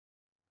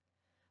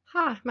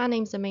Hi, my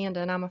name's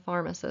Amanda and I'm a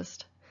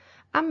pharmacist.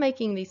 I'm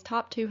making these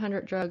Top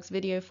 200 Drugs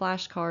video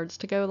flashcards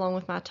to go along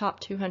with my Top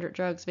 200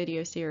 Drugs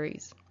video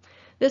series.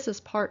 This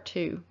is Part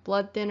 2,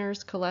 Blood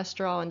Thinners,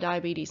 Cholesterol, and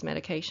Diabetes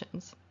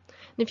Medications.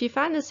 And if you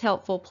find this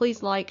helpful,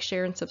 please like,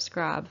 share, and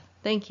subscribe.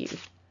 Thank you.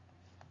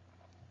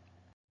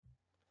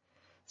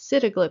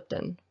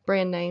 Sitagliptin,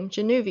 brand name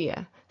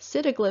Januvia.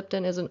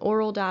 Sitagliptin is an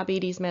oral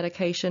diabetes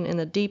medication in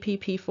the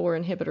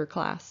DPP-4 inhibitor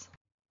class.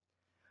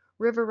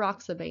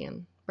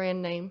 Rivaroxaban,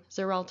 brand name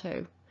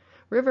Xarelto.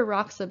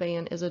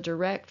 Rivaroxaban is a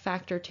direct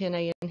factor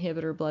Xa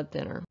inhibitor blood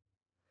thinner.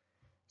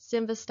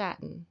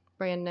 Simvastatin,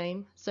 brand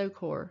name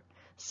Zocor.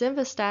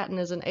 Simvastatin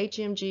is an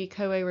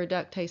HMG-CoA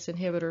reductase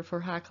inhibitor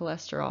for high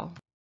cholesterol.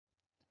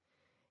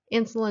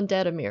 Insulin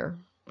detamir,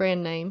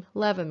 brand name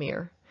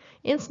Levemir.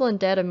 Insulin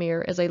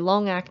detamir is a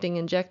long-acting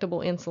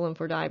injectable insulin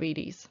for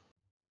diabetes.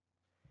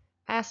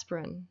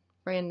 Aspirin,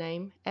 brand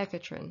name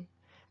Ecotrin.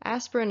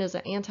 Aspirin is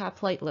an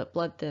antiplatelet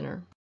blood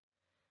thinner.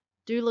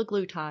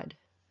 Dulaglutide,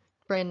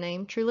 brand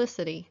name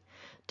Trulicity.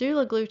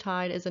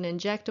 Dulaglutide is an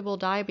injectable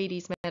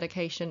diabetes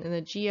medication in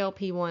the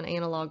GLP-1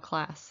 analog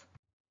class.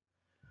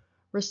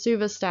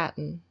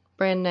 Rosuvastatin,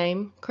 brand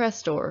name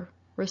Crestor.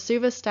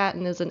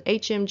 Rosuvastatin is an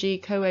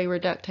HMG-CoA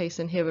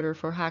reductase inhibitor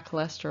for high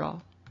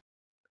cholesterol.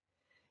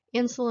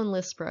 Insulin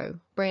Lispro,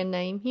 brand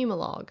name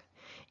Humalog.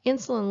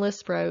 Insulin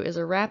Lispro is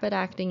a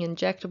rapid-acting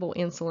injectable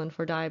insulin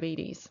for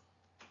diabetes.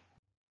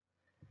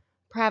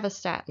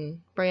 Pravastatin,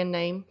 brand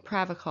name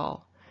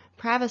Pravachol.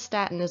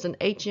 Pravastatin is an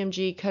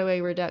HMG-CoA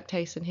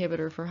reductase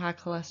inhibitor for high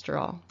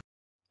cholesterol.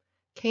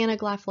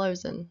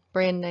 Canagliflozin,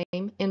 brand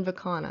name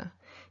Invokana.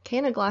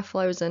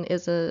 Canagliflozin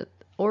is an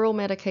oral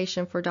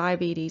medication for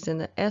diabetes in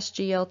the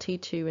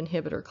SGLT2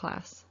 inhibitor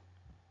class.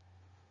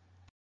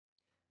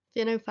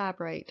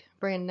 Fenofibrate,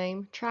 brand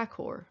name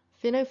Tricor.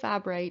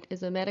 Fenofibrate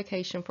is a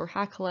medication for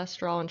high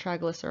cholesterol and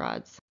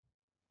triglycerides.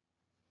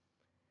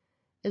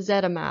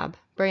 Ezetimibe,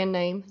 brand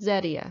name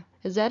Zetia.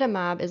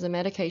 Ezetimibe is a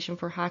medication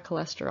for high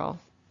cholesterol.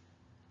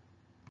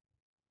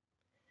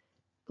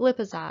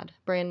 Glipizide,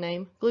 brand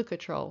name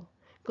Glucotrol.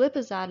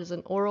 Glipizide is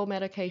an oral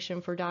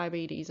medication for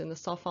diabetes in the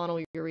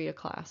sulfonylurea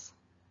class.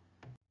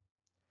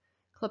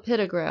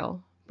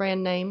 Clopidogrel,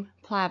 brand name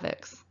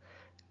Plavix.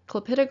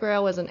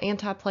 Clopidogrel is an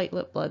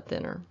antiplatelet blood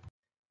thinner.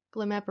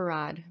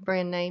 Glimepiride,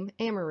 brand name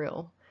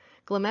Amaryl.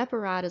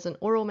 Glimepiride is an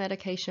oral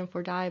medication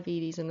for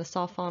diabetes in the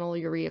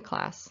sulfonylurea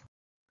class.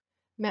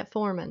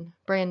 Metformin,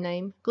 brand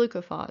name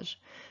Glucophage.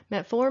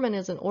 Metformin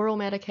is an oral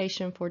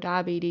medication for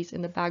diabetes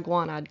in the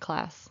biguanide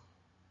class.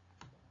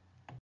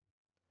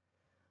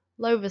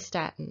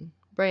 Lovastatin,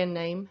 brand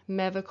name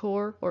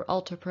Mevacor or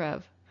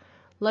Ultaprev.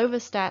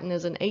 Lovastatin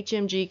is an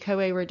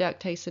HMG-CoA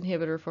reductase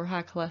inhibitor for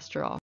high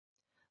cholesterol.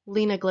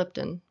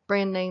 Linagliptin,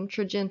 brand name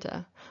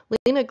Tradjenta.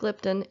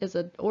 Linagliptin is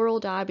an oral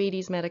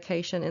diabetes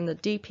medication in the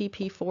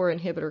DPP-4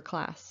 inhibitor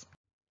class.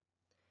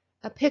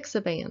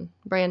 Apixaban,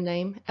 brand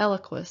name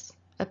Eliquis.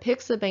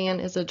 Apixaban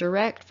is a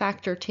direct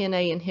factor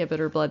Xa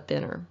inhibitor blood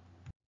thinner.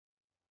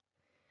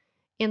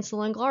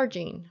 Insulin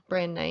glargine,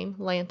 brand name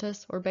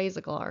Lantus or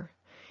Basaglar.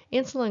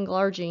 Insulin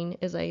glargine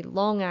is a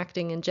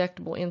long-acting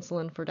injectable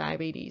insulin for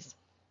diabetes.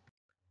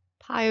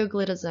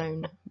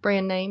 Pioglitazone,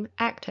 brand name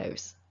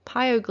Actos.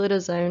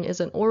 Pioglitazone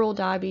is an oral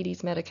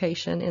diabetes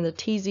medication in the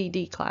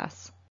TZD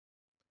class.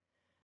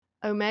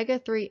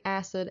 Omega-3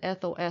 acid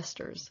ethyl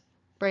esters,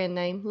 brand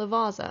name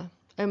Levasa.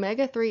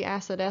 Omega-3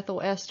 acid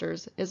ethyl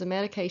esters is a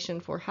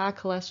medication for high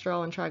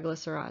cholesterol and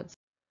triglycerides.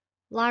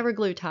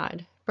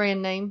 Liraglutide,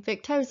 brand name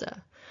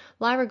Victoza.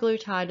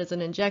 Liraglutide is an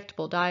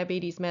injectable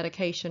diabetes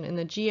medication in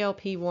the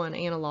GLP-1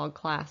 analog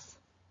class.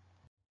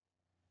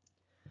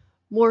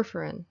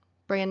 Warfarin,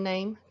 brand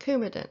name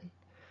Coumadin.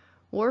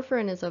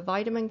 Warfarin is a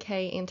vitamin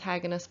K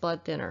antagonist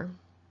blood thinner.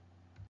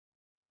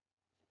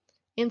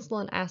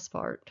 Insulin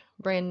aspart,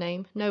 brand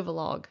name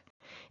Novolog.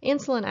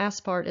 Insulin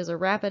aspart is a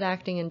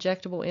rapid-acting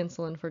injectable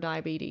insulin for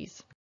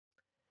diabetes.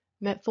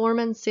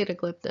 Metformin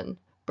sitagliptin,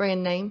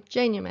 brand name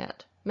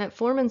Janumet.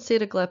 Metformin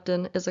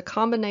sitagliptin is a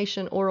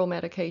combination oral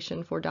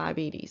medication for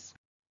diabetes.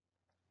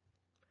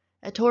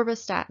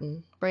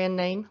 Atorvastatin, brand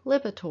name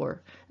Lipitor.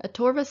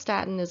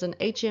 Atorvastatin is an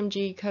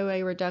HMG-CoA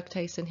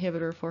reductase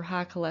inhibitor for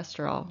high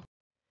cholesterol.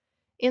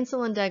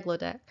 Insulin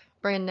degludec,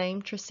 brand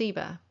name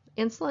Tresiba.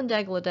 Insulin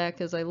degludec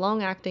is a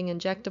long-acting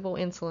injectable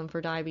insulin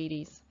for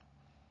diabetes.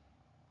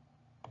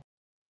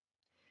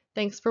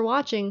 Thanks for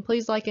watching.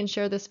 Please like and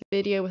share this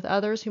video with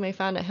others who may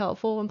find it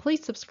helpful, and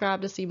please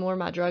subscribe to see more of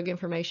my drug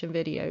information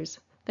videos.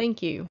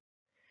 Thank you.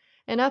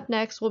 And up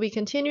next, we'll be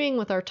continuing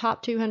with our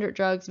Top 200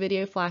 Drugs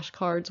video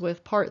flashcards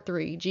with Part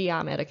 3, GI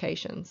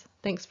Medications.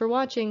 Thanks for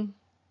watching.